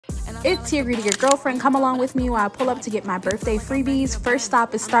It's your greedy girlfriend. Come along with me while I pull up to get my birthday freebies. First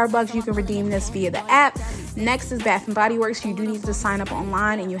stop is Starbucks. You can redeem this via the app. Next is Bath & Body Works. You do need to sign up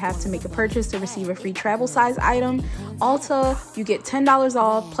online and you have to make a purchase to receive a free travel size item. Ulta, you get $10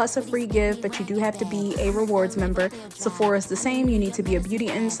 off plus a free gift, but you do have to be a rewards member. Sephora is the same. You need to be a beauty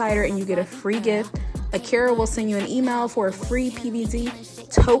insider and you get a free gift. Akira will send you an email for a free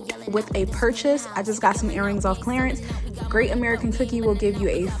PVZ tote with a purchase. I just got some earrings off clearance. Great American Cookie will give you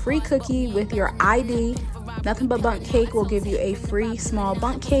a free cookie with your ID. Nothing But Bunk Cake will give you a free small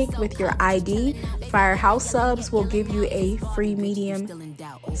bunk cake with your ID. Firehouse Subs will give you a free medium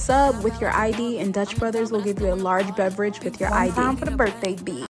sub with your ID. And Dutch Brothers will give you a large beverage with your ID. Time for the birthday beat.